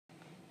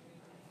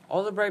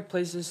All the Bright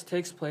Places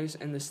takes place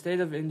in the state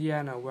of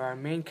Indiana, where our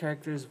main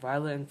characters,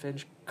 Violet and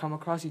Finch, come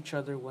across each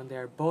other when they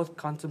are both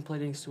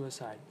contemplating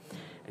suicide,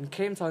 and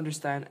came to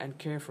understand and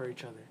care for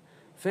each other.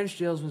 Finch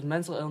deals with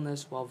mental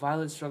illness, while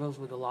Violet struggles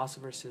with the loss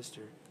of her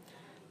sister.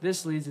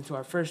 This leads into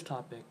our first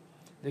topic,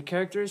 the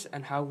characters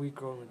and how we've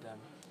grown with them.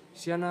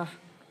 Sienna,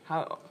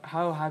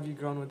 how have you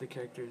grown with the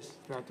characters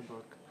throughout the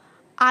book?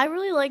 I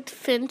really liked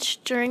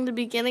Finch during the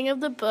beginning of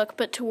the book,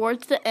 but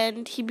towards the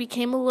end, he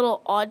became a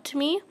little odd to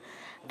me.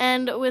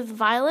 And with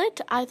Violet,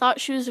 I thought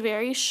she was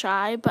very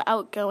shy but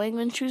outgoing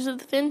when she was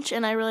with Finch,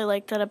 and I really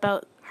liked that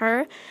about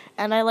her.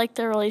 And I liked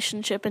their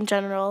relationship in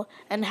general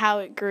and how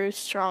it grew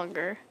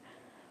stronger.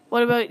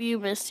 What about you,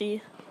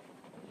 Misty?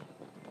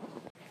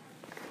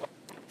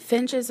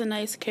 Finch is a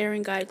nice,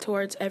 caring guy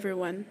towards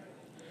everyone.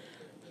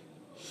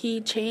 He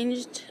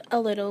changed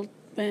a little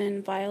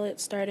when Violet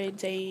started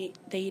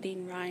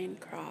dating Ryan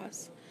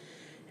Cross.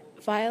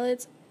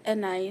 Violet's a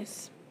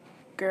nice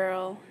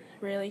girl,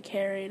 really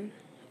caring,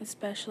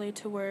 especially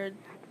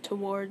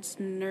towards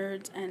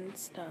nerds and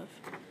stuff.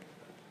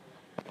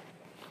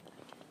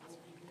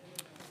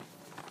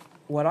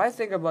 What I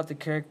think about the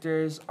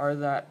characters are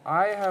that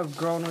I have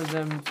grown with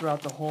them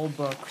throughout the whole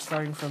book,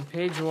 starting from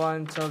page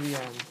 1 till the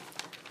end.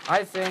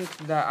 I think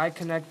that I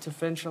connect to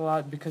Finch a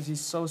lot because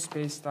he's so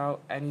spaced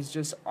out and he's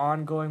just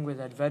ongoing with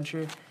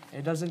adventure.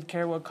 He doesn't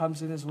care what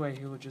comes in his way,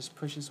 he will just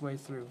push his way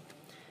through.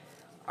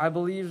 I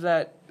believe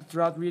that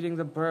throughout reading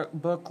the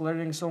book,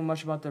 learning so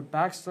much about their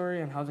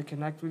backstory and how they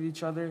connect with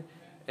each other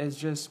is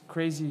just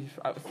crazy.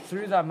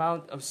 Through the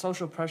amount of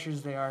social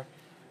pressures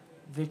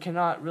they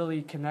cannot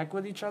really connect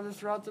with each other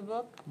throughout the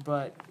book,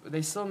 but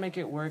they still make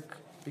it work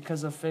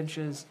because of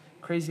Finch's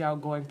crazy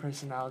outgoing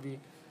personality.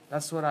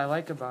 That's what I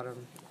like about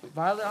him.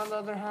 Violet, on the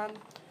other hand,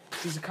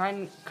 she's a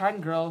kind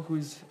girl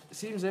who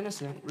seems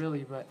innocent,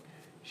 really, but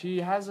she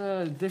has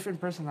a different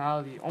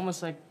personality,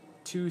 almost like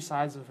two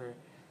sides of her.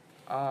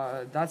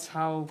 That's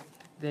how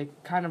they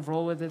kind of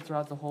roll with it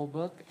throughout the whole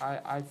book.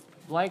 I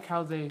like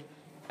how they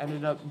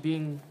ended up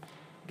getting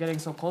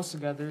so close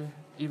together,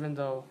 even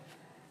though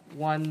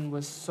one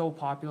was so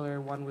popular,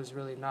 one was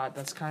really not.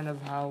 That's kind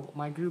of how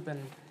my group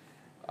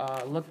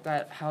looked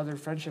at how their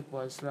friendship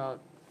was throughout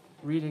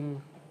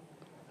reading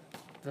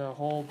the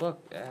whole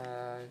book.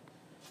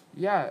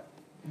 Yeah,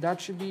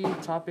 that should be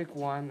topic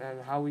 1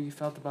 and how we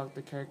felt about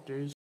the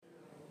characters.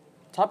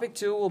 Topic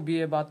 2 will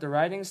be about the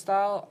writing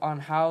style on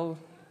how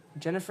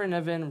Jennifer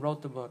Niven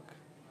wrote the book.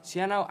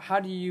 Sienna, how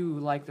do you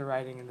like the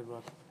writing in the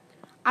book?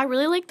 I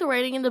really liked the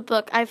writing in the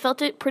book. I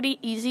felt it pretty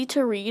easy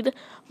to read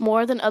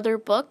more than other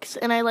books,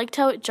 and I liked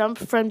how it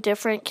jumped from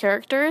different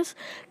characters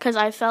because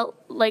I felt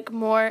like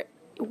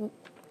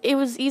it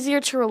was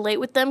easier to relate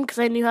with them because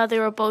I knew how they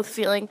were both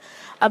feeling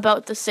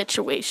about the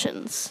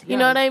situations. You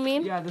know what I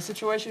mean? Yeah, the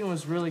situation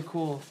was really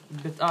cool.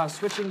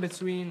 Switching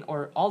between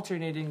or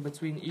alternating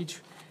between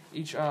each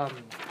main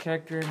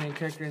character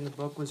in the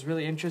book was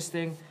really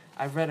interesting.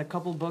 I've read a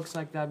couple books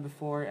like that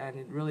before, and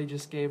it really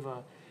just gave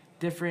a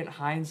different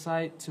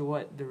hindsight to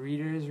what the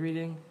reader is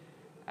reading.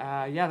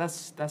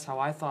 That's how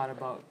I thought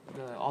about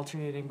the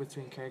alternating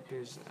between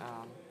characters.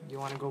 You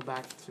want to go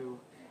back to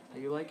how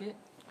you like it?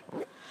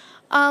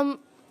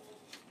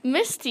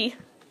 Misty,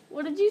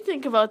 what did you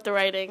think about the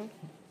writing?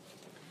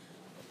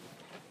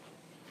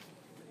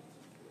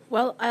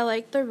 Well, I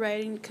like the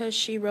writing because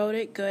she wrote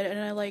it good, and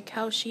I like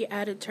how she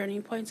added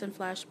turning points and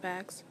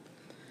flashbacks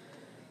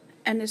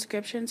and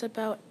descriptions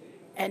about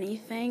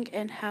anything,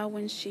 and how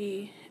when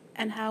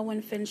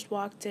Finch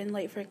walked in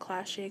late for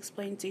class, she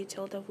explained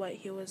detailed of what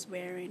he was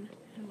wearing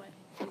and what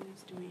he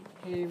was doing.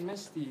 Hey,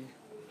 Misty,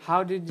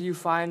 how did you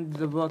find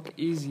the book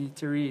easy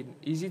to read?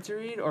 Easy to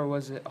read, or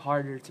was it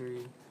harder to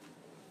read?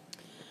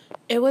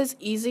 It was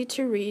easy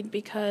to read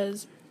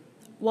because,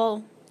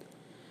 well,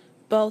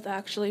 both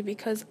actually,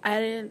 because I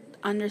didn't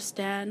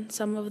understand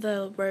some of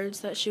the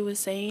words that she was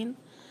saying,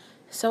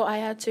 so I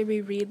had to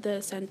reread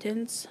the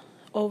sentence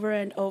over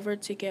and over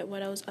to get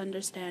what I was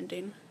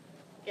understanding.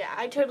 Yeah,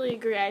 I totally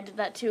agree. I did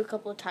that too a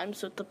couple of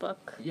times with the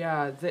book.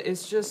 Yeah,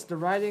 it's just the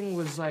writing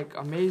was like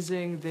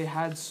amazing. They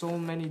had so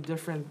many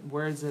different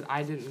words that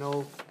I didn't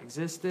know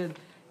existed.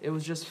 It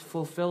was just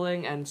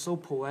fulfilling and so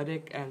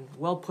poetic and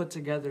well put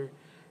together.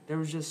 There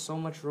was just so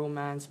much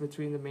romance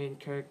between the main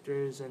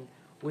characters, and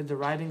with the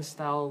writing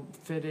style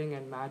fitting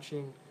and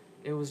matching,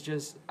 it was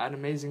just an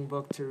amazing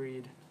book to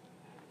read.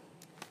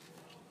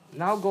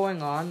 Now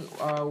going on,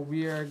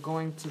 we are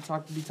going to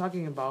be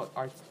talking about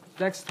our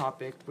next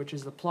topic, which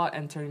is the plot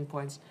and turning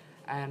points,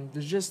 and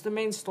there's just the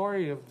main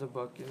story of the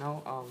book.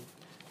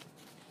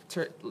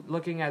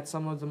 Looking at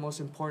some of the most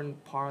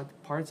important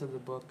parts of the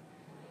book,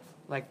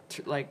 like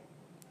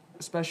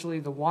especially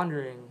the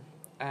wandering.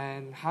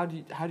 And how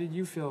did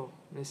you feel,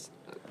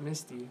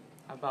 Misty,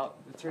 about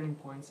the turning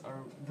points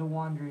or the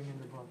wandering in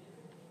the book?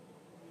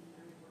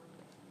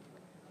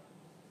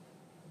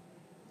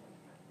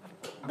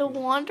 The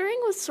wandering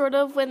was sort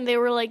of when they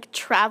were like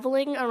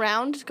traveling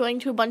around, going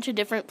to a bunch of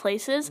different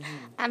places.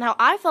 And how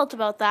I felt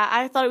about that,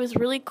 I thought it was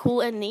really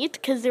cool and neat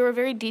because they were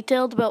very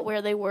detailed about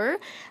where they were.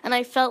 And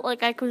I felt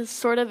like I was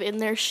sort of in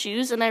their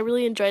shoes, and I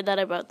really enjoyed that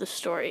about the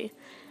story.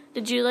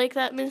 Did you like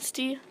that,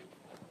 Misty?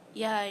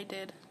 Yeah, I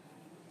did.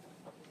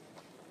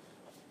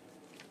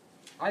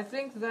 I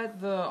think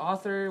that the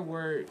author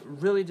were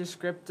really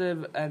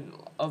descriptive and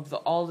of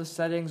all the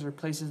settings or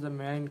places the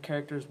main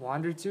characters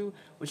wandered to,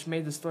 which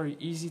made the story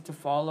easy to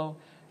follow,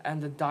 and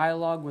the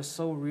dialogue was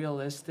so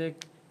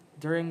realistic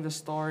during the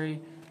story.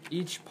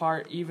 Each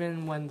part,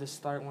 even when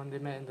they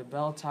met in the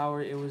bell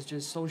tower, it was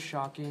just so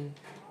shocking,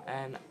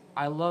 and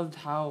I loved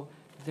how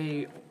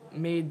they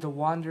made the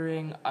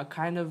wandering a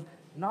kind of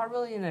not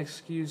really an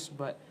excuse,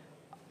 but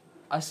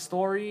a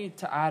story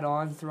to add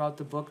on throughout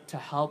the book to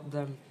help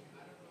them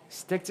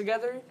stick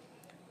together,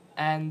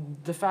 and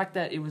the fact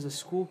that it was a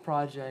school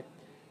project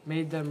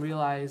made them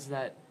realize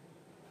that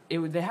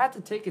they had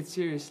to take it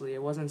seriously.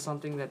 It wasn't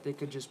something that they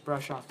could just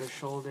brush off their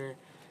shoulder.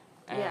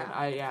 And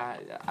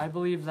I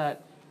believe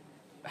that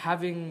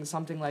having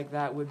something like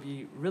that would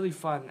be really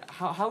fun.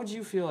 How would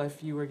you feel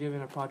if you were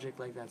given a project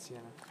like that,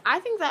 Sienna? I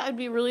think that would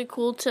be really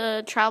cool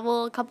to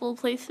travel a couple of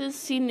places,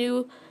 see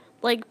new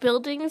like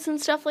buildings and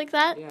stuff like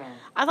that. Yeah.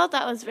 I thought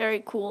that was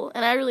very cool,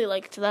 and I really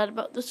liked that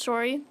about the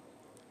story.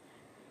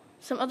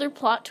 Some other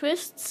plot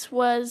twists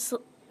was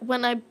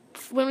when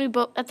we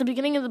both at the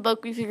beginning of the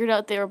book we figured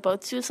out they were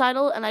both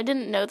suicidal, and I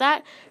didn't know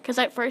that because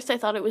at first I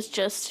thought it was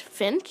just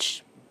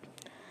Finch,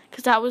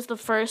 because that was the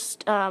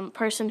first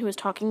person who was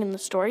talking in the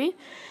story,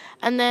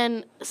 and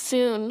then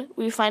soon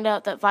we find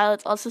out that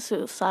Violet's also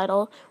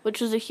suicidal,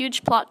 which was a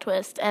huge plot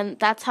twist, and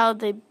that's how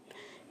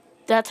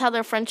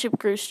their friendship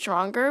grew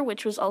stronger,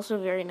 which was also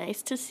very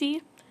nice to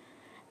see.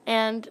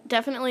 And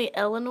definitely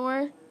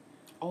Eleanor.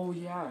 Oh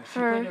yeah, she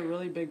played a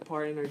really big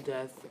part in her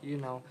death, you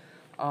know.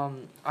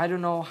 I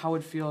don't know how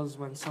it feels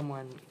when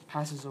someone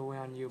passes away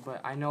on you, but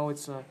I know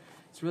it's a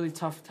really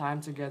tough time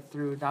to get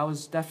through. That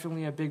was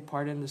definitely a big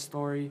part in the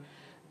story,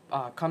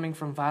 coming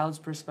from Violet's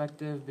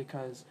perspective,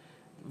 because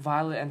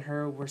Violet and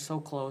her were so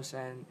close,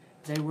 and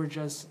they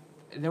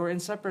were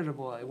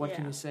inseparable. What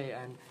can you say?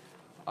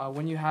 And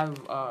when you have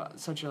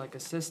such a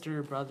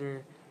sister,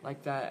 brother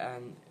like that,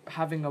 and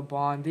having a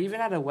bond, they even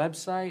had a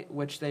website,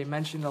 which they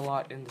mentioned a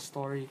lot in the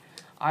story.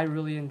 I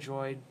really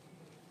enjoyed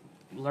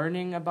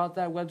learning about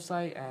that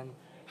website and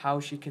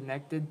how she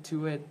connected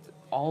to it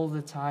all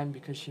the time,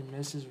 because she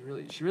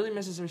really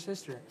misses her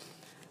sister.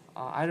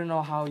 I don't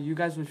know how you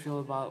guys would feel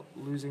about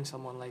losing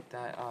someone like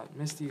that.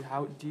 Misty,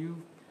 how do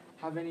you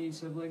have any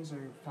siblings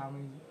or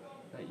family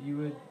that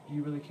you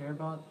really care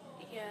about?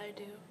 Yeah, I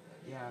do.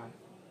 Yeah,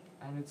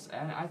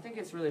 and I think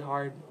it's really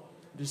hard,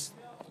 just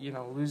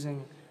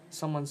losing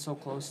someone so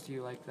close to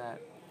you like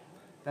that.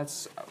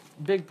 That's a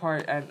big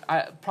part, and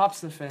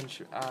props to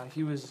Finch.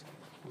 He was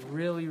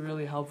really,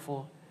 really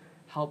helpful,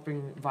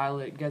 helping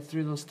Violet get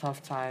through those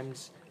tough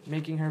times,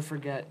 making her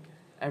forget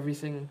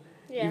everything,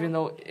 even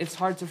though it's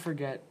hard to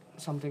forget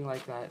something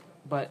like that.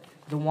 But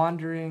the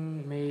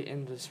wandering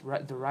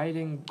the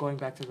writing, going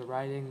back to the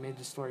writing, made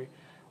the story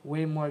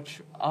way more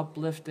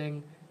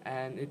uplifting,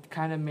 and it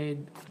kind of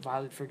made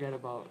Violet forget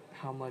about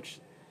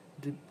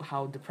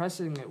how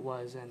depressing it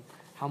was and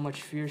how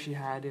much fear she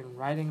had in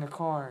riding a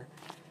car.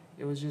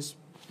 It was just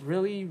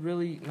really,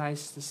 really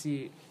nice to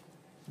see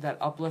that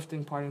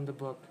uplifting part in the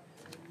book,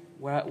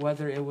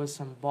 whether it was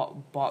some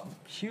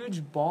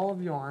huge ball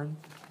of yarn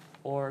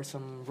or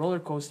some roller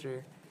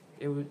coaster.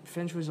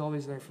 Finch was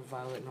always there for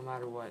Violet no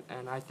matter what,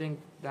 and I think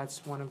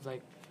that's one of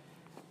the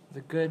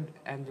good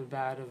and the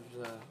bad of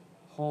the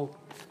whole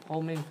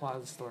main plot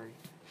of the story.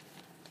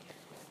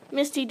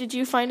 Misty, did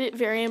you find it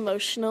very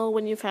emotional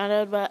when you found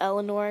out about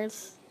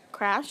Eleanor's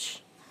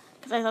crash?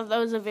 Because I thought that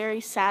was a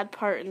very sad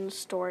part in the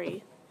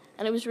story,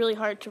 and it was really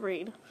hard to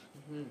read.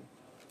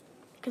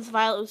 Because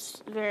Violet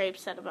was very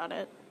upset about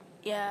it.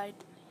 Yeah,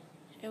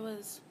 it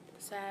was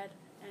sad,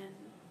 and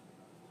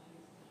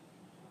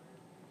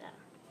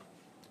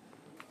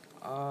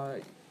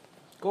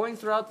going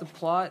throughout the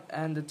plot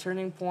and the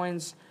turning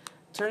points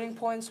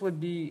would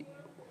be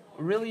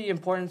really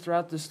important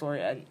throughout the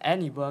story and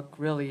any book,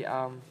 really.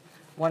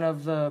 One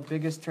of the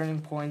biggest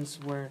turning points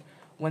were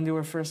when they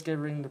were first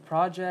given the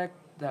project.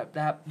 That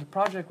the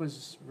project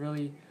was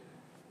really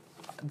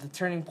the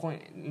turning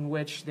point in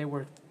which they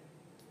were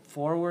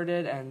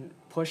forwarded and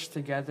pushed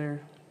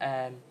together,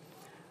 and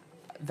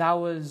that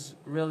was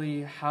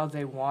really how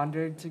they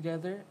wandered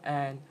together.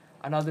 And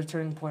another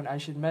turning point I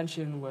should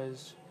mention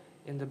was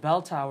in the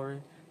bell tower.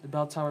 The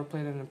bell tower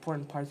played an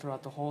important part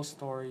throughout the whole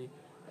story,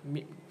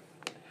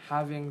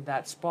 having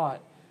that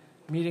spot,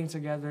 meeting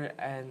together,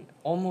 and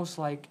almost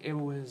like it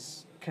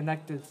was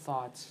connected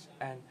thoughts.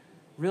 And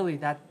really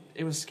that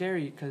it was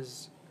scary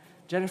because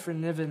Jennifer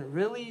Niven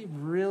really,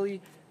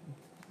 really,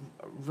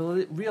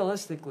 really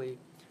realistically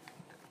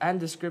and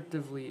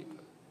descriptively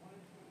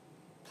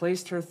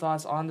placed her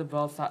thoughts on the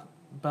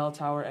bell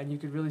tower, and you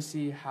could really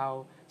see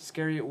how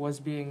scary it was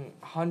being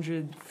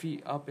 100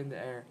 feet up in the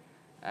air.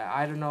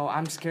 I don't know.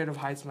 I'm scared of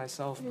heights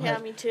myself. But Yeah,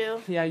 me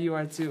too. yeah, you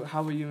are too.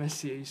 How about you,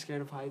 Missy? Are you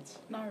scared of heights?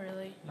 Not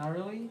really. Not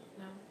really?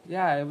 No.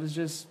 Yeah, it was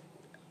just.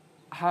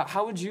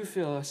 How would you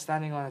feel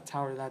standing on a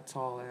tower that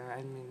tall? I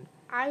mean,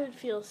 I would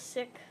feel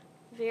sick,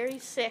 very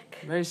sick.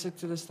 very sick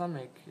to the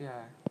stomach.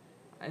 Yeah,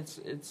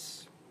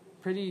 it's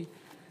pretty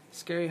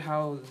scary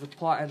how the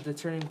plot and the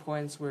turning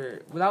points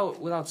were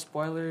without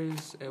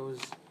spoilers. It was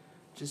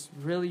just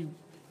really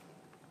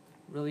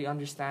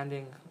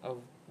understanding of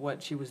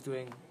what she was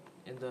doing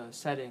in the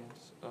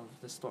settings of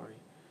the story.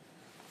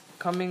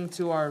 Coming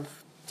to our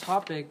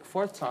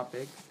fourth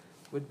topic,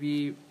 would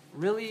be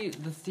really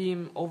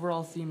the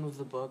overall theme of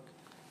the book,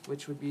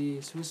 which would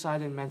be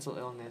suicide and mental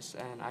illness.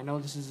 And I know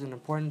this is an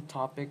important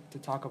topic to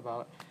talk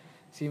about,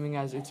 seeming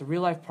as it's a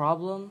real life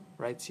problem,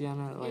 right,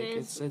 Sienna? Like It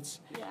is. it's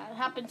Yeah, it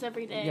happens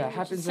every day. Yeah, it which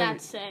happens is sad every-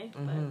 to say.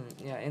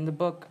 Yeah, in the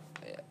book,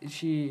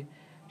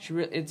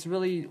 it's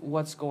really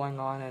what's going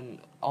on, and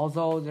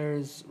although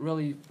there's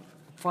really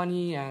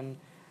funny and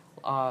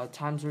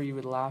times where you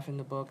would laugh in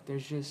the book,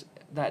 there's just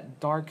that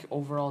dark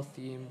overall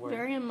theme where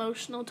Very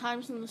emotional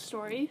times in the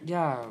story.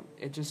 yeah,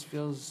 it just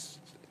feels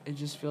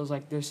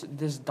like there's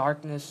this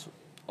darkness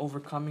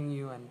overcoming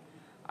you, and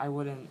I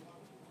wouldn't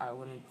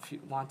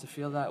want to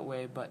feel that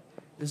way, but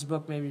this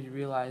book made me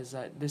realize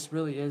that this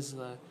really is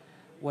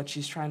what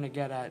she's trying to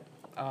get at.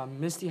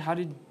 Misty, how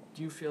did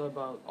you feel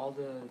about all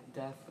the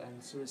death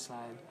and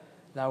suicide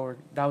that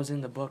was in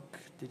the book?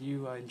 Did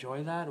you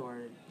enjoy that, or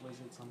was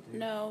it something?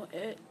 No,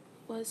 it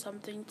was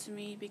something to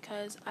me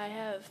because I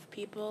have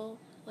people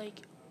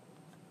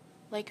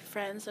like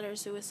friends that are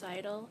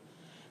suicidal,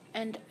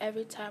 and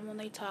every time when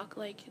they talk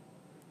like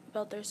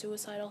about their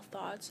suicidal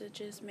thoughts, it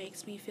just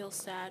makes me feel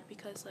sad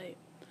because like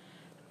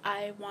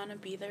I want to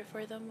be there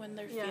for them when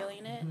they're Yeah.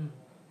 feeling it. Mhm.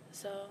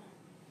 So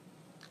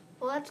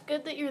Well, that's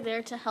good that you're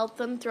there to help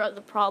them throughout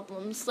the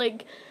problems.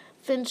 Like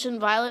Finch and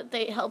Violet,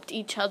 they helped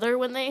each other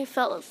when they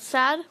felt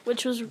sad,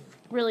 which was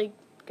really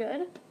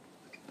good.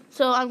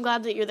 So I'm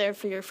glad that you're there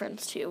for your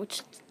friends too,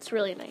 which is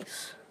really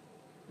nice.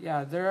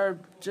 Yeah, there are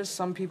just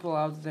some people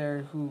out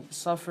there who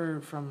suffer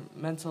from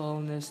mental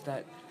illness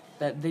that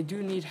they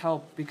do need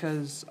help,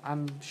 because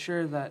I'm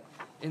sure that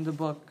in the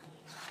book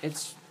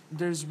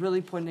there's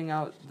really pointing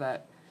out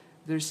that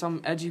there's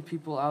some edgy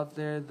people out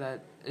there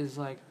that is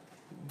like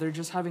they're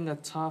just having a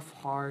tough,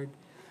 hard,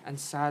 and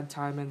sad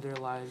time in their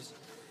lives,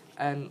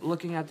 and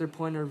looking at their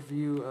point of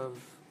view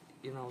of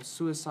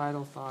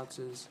suicidal thoughts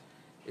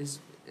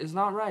is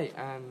not right.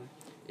 And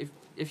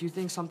if you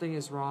think something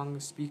is wrong,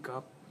 speak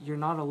up. You're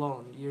not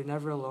alone. You're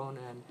never alone,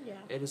 and Yeah.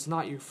 it is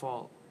not your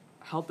fault.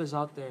 Help is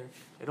out there.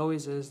 It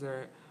always is.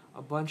 There are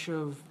a bunch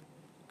of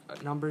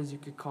numbers you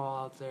could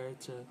call out there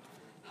to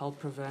help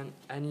prevent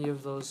any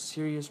of those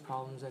serious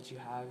problems that you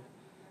have.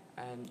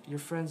 And your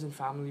friends and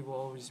family will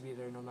always be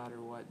there no matter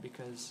what,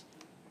 because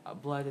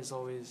blood is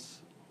always,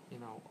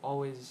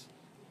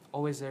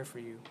 always there for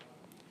you.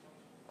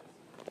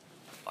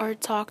 or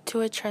talk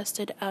to a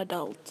trusted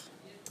adult.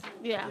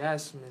 Yeah.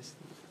 Yes, Miss.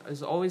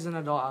 There's always an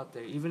adult out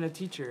there, even a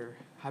teacher.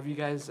 Have you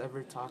guys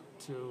ever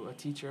talked to a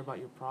teacher about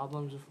your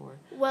problems before?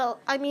 Well,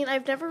 I mean,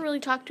 I've never really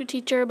talked to a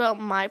teacher about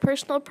my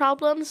personal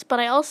problems, but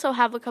I also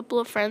have a couple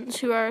of friends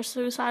who are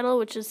suicidal,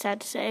 which is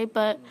sad to say,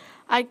 but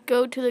I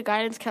go to the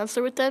guidance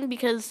counselor with them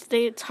because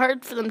it's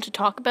hard for them to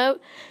talk about.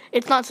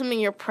 It's not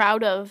something you're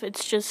proud of.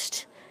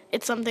 It's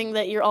something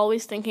that you're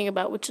always thinking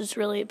about, which is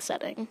really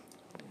upsetting.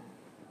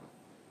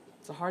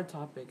 It's a hard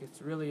topic. It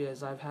really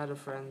is. I've had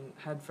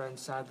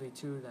friends, sadly,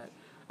 too, that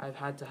I've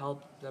had to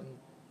help them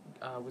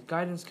with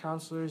guidance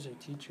counselors or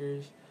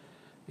teachers,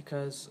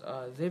 because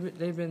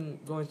they've been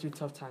going through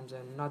tough times.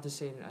 And not to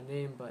say a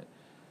name, but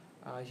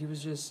it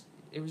was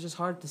just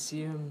hard to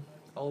see him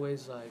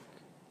always like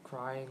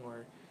crying,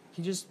 or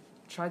he just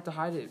tried to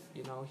hide it.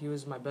 He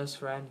was my best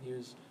friend. He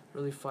was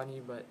really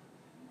funny, but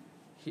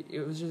it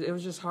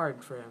was just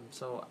hard for him.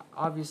 So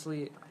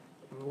obviously,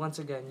 once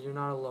again, you're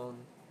not alone.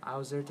 I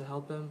was there to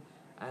help him,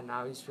 and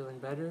now he's feeling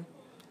better.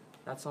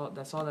 That's all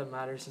that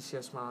matters, to see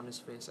a smile on his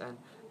face. And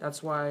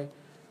that's why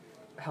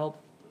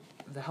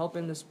the help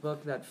in this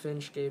book that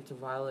Finch gave to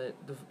Violet,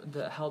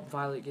 the help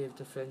Violet gave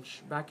to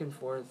Finch back and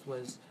forth,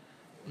 was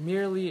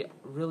merely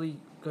really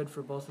good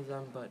for both of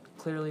them, but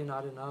clearly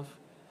not enough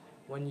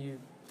when you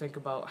think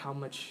about how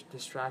much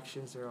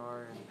distractions there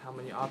are and how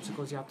many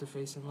obstacles you have to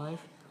face in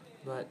life.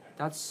 But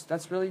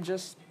that's really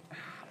just,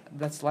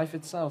 that's life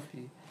itself.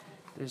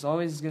 There's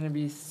always going to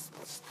be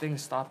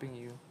things stopping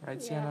you,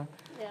 right, Sienna?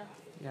 Yeah.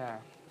 Yeah.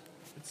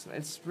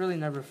 It's really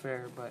never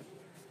fair, but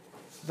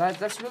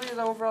that's really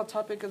the overall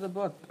topic of the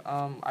book.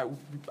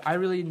 I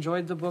really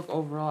enjoyed the book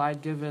overall.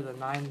 I'd give it a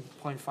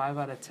 9.5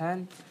 out of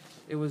 10.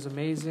 It was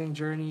amazing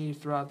journey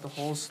throughout the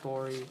whole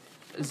story.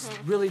 It's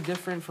really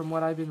different from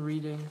what I've been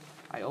reading.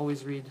 I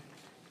always read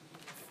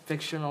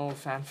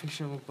fan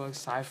fictional books,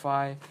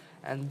 sci-fi,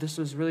 and this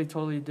was really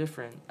totally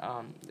different.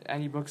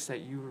 Any books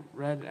that you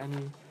read,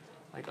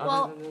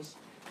 other than this?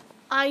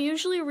 I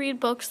usually read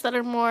books that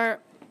are more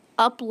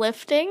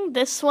uplifting.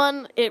 This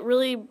one, it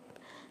really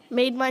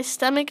made my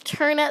stomach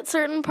turn at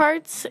certain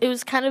parts. It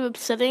was kind of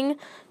upsetting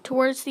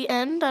towards the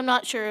end. I'm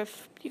not sure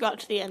if you got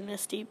to the end,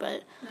 Misty,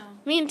 but No.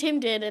 me and Tim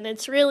did, and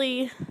it's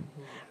really,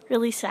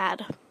 really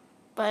sad.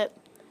 But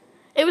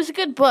it was a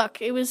good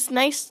book. It was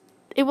nice.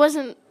 It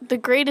wasn't the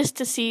greatest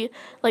to see,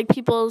 like,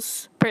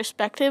 people's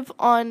perspective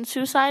on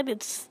suicide.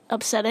 It's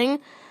upsetting,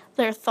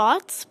 their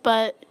thoughts,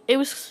 but it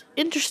was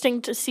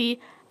interesting to see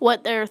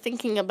what they're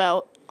thinking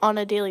about on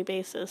a daily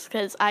basis,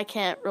 because I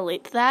can't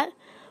relate to that.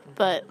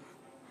 But,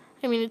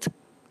 I mean,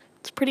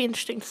 it's pretty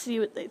interesting to see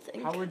what they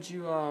think. How would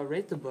you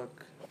rate the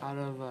book out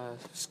of a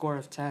score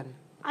of 10?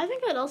 I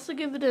think I'd also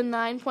give it a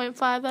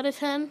 9.5 out of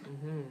 10.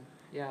 Mm-hmm.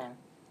 Yeah.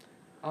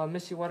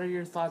 Missy, what are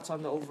your thoughts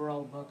on the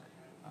overall book?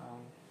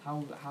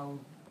 How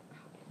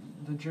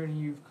the journey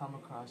you've come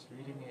across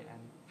reading it, and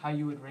how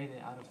you would rate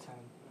it out of 10?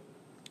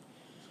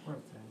 Score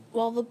of 10.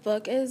 Well, the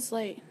book is,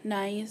 like,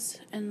 nice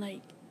and,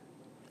 like,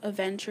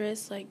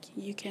 adventurous. Like,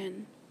 you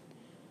can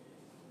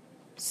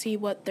see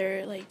what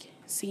they're, like,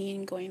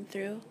 seeing, going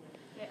through.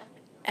 Yeah.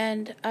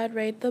 And I'd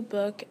rate the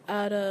book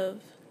out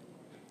of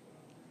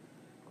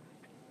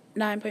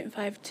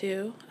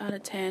 9.52 out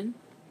of 10.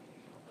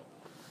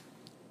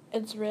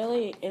 It's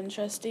really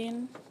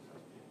interesting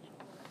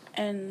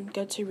and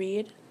good to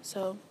read,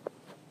 so...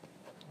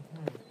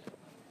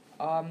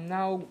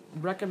 Now,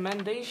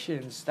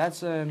 recommendations.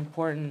 That's an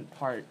important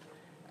part.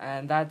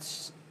 And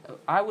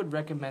I would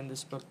recommend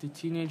this book to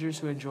teenagers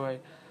who enjoy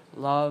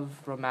love,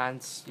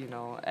 romance,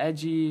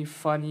 edgy,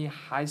 funny,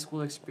 high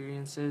school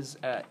experiences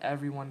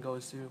everyone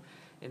goes through.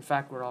 In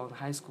fact, we're all in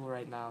high school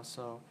right now,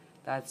 so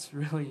that's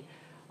really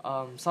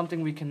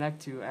something we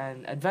connect to.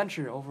 And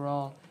adventure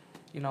overall,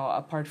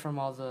 apart from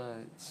all the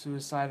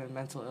suicide and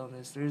mental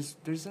illness,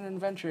 there's an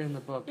adventure in the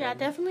book. Yeah,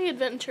 definitely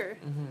adventure.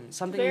 Mm-hmm.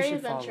 Something Very you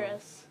should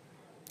adventurous. follow.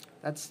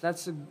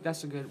 That's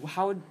a good.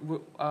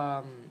 Who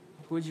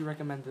would you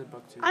recommend the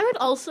book to? I would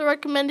also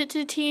recommend it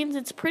to teens.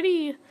 It's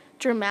pretty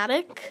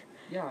dramatic.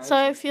 Yeah. So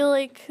I feel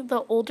like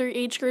the older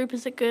age group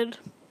is a good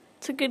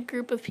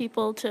group of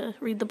people to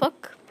read the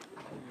book.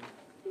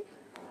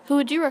 Who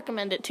would you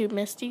recommend it to,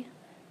 Misty?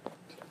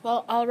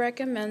 Well, I'll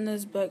recommend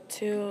this book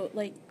to,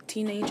 like,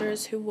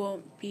 teenagers who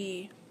won't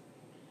be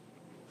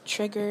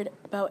triggered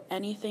about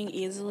anything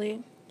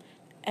easily,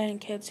 and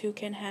kids who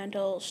can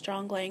handle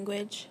strong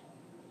language.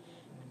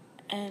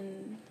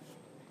 And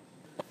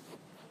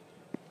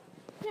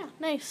Yeah,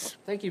 nice.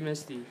 Thank you,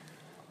 Misty.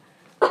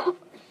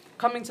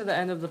 Coming to the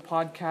end of the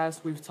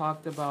podcast, we've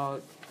talked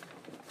about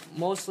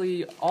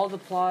mostly all the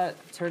plot,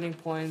 turning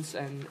points,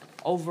 and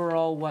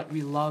overall what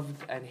we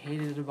loved and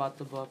hated about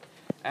the book.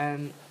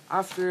 And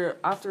after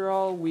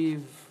all,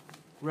 we've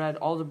read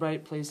all the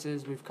bright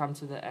places. We've come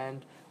to the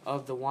end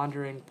of the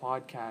Wandering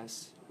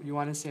podcast. You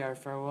want to say our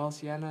farewell,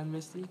 Sienna and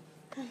Misty?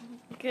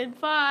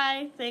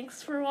 Goodbye.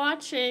 Thanks for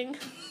watching.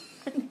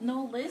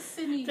 no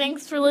listening.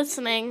 Thanks for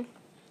listening.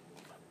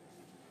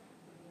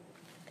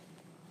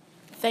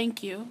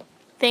 Thank you.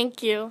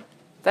 Thank you.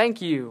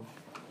 Thank you.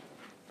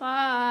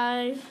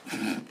 Bye.